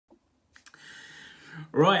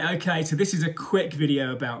Right, okay, so this is a quick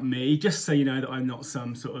video about me, just so you know that I'm not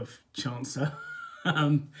some sort of chancer,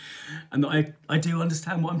 and that I do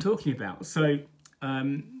understand what I'm talking about. So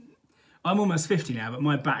I'm almost 50 now, but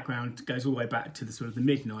my background goes all the way back to the sort of the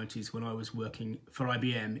mid-90s when I was working for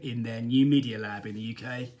IBM in their new media lab in the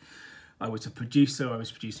UK. I was a producer, I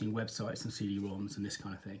was producing websites and CD-ROMs and this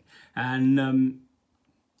kind of thing. And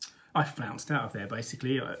I flounced out of there,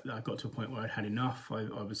 basically. I got to a point where I'd had enough.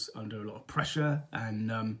 I was under a lot of pressure,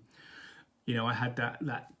 and you know, I had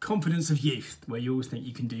that confidence of youth where you always think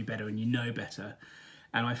you can do better and you know better.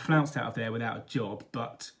 And I flounced out of there without a job,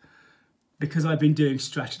 but because I've been doing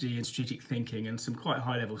strategy and strategic thinking and some quite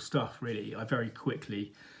high-level stuff, really, I very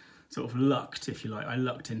quickly sort of lucked, if you like. I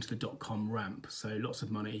lucked into the dot-com ramp, so lots of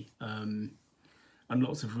money and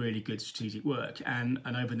lots of really good strategic work. And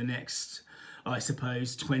over the next, I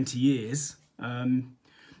suppose, 20 years,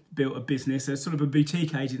 built a business, a sort of a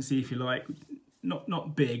boutique agency, if you like,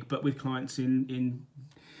 not big, but with clients in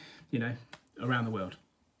you know, around the world.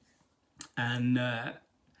 And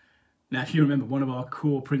now, if you remember, one of our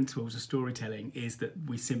core principles of storytelling is that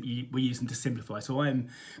we use them to simplify. So I'm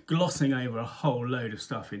glossing over a whole load of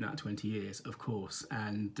stuff in that 20 years, of course.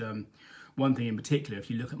 And one thing in particular, if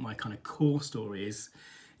you look at my kind of core story, is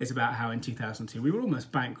about how in 2002 we were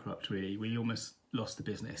almost bankrupt. Really, we almost lost the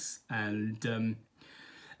business, and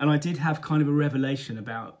I did have kind of a revelation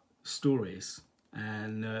about stories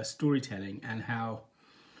and storytelling and how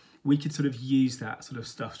we could sort of use that sort of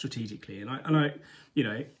stuff strategically. And I you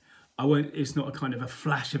know, I won't, it's not a kind of a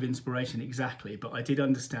flash of inspiration exactly, but I did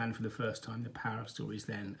understand for the first time the power of stories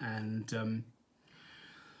then. And,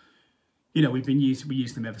 you know, we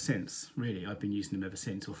use them ever since, really. I've been using them ever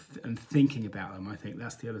since, and thinking about them. I think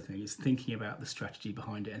that's the other thing, is thinking about the strategy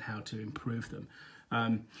behind it and how to improve them.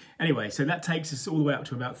 Anyway, so that takes us all the way up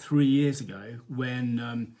to about 3 years ago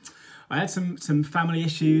when I had some family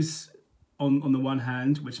issues on the one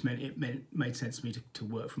hand, which meant it made sense to me to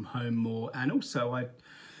work from home more. And also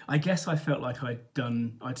I guess I felt like I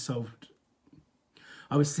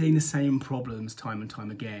was seeing the same problems time and time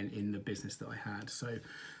again in the business that I had. So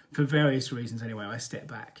for various reasons anyway, I stepped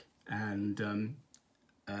back, and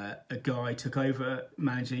a guy took over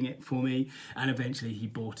managing it for me, and eventually he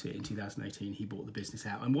bought it in 2018. He bought the business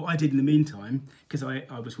out. And what I did in the meantime, because I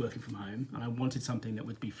was working from home and I wanted something that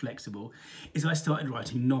would be flexible, is I started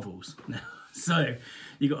writing novels. So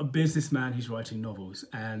you've got a businessman who's writing novels,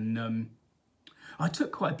 and I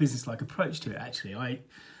took quite a business-like approach to it, actually.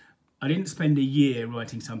 I didn't spend a year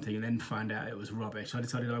writing something and then find out it was rubbish. I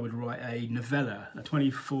decided I would write a novella, a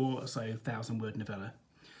 24 or so 1,000-word novella,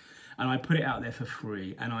 and I'd put it out there for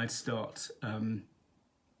free, and I'd start, and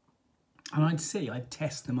I'd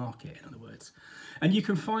test the market, in other words. And you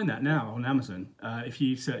can find that now on Amazon. If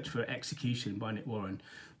you search for Execution by Nick Warren,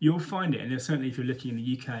 you'll find it. And certainly if you're looking in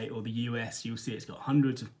the UK or the US, you'll see it's got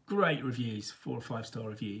hundreds of great reviews, 4 or 5 star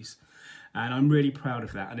reviews. And I'm really proud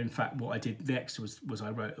of that. And in fact, what I did next was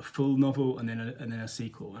I wrote a full novel and then a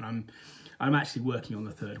sequel. And I'm actually working on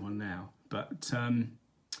the 3rd one now. But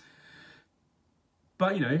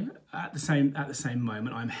you know, at the same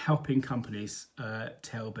moment, I'm helping companies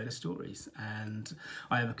tell better stories. And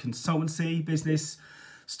I have a consultancy business,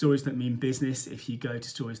 Stories That Mean Business. If you go to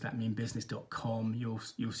storiesthatmeanbusiness.com,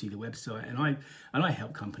 you'll see the website. And I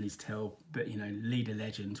help companies tell, you know, leader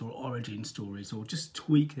legends or origin stories, or just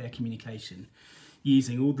tweak their communication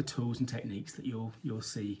using all the tools and techniques that you'll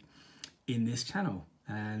see in this channel.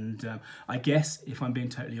 And I guess, if I'm being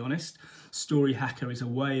totally honest, Story Hacker is a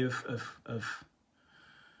way of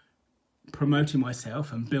promoting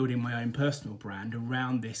myself and building my own personal brand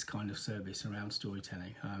around this kind of service, around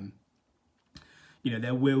storytelling. You know,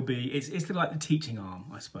 there will be, it's like the teaching arm,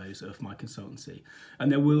 I suppose, of my consultancy.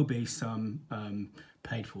 And there will be some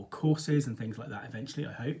paid for courses and things like that eventually,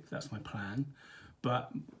 I hope. That's my plan.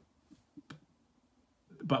 But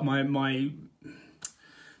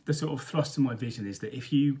the sort of thrust of my vision is that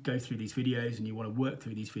if you go through these videos and you want to work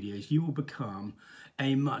through these videos, you will become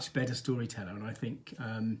a much better storyteller. And I think,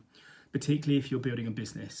 particularly if you're building a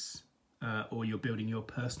business or you're building your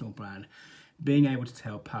personal brand, being able to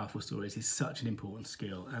tell powerful stories is such an important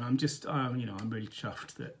skill. And I'm just, you know, I'm really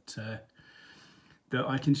chuffed that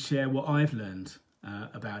I can share what I've learned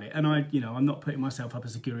about it. And you know, I'm not putting myself up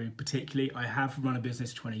as a guru particularly. I have run a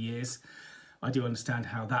business for 20 years. I do understand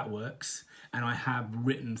how that works. And I have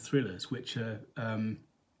written thrillers, which are,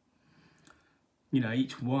 you know,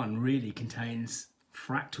 each one really contains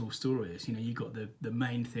fractal stories. You know, you've got the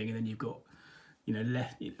main thing, and then you've got, you know,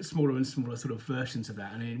 smaller and smaller sort of versions of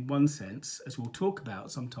that. And in one sense, as we'll talk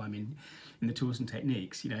about sometime in the tools and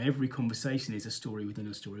techniques, you know, every conversation is a story within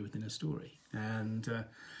a story within a story. And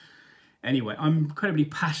Anyway, I'm incredibly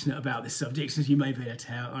passionate about this subject, as you may be able to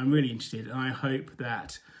tell. I'm really interested, and I hope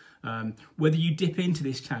that whether you dip into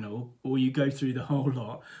this channel or you go through the whole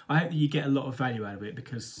lot, I hope that you get a lot of value out of it,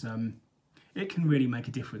 because it can really make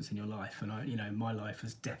a difference in your life. And you know, my life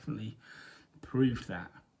has definitely proved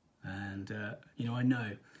that. And you know, I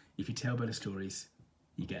know if you tell better stories,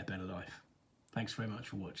 you get a better life. Thanks very much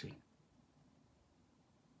for watching.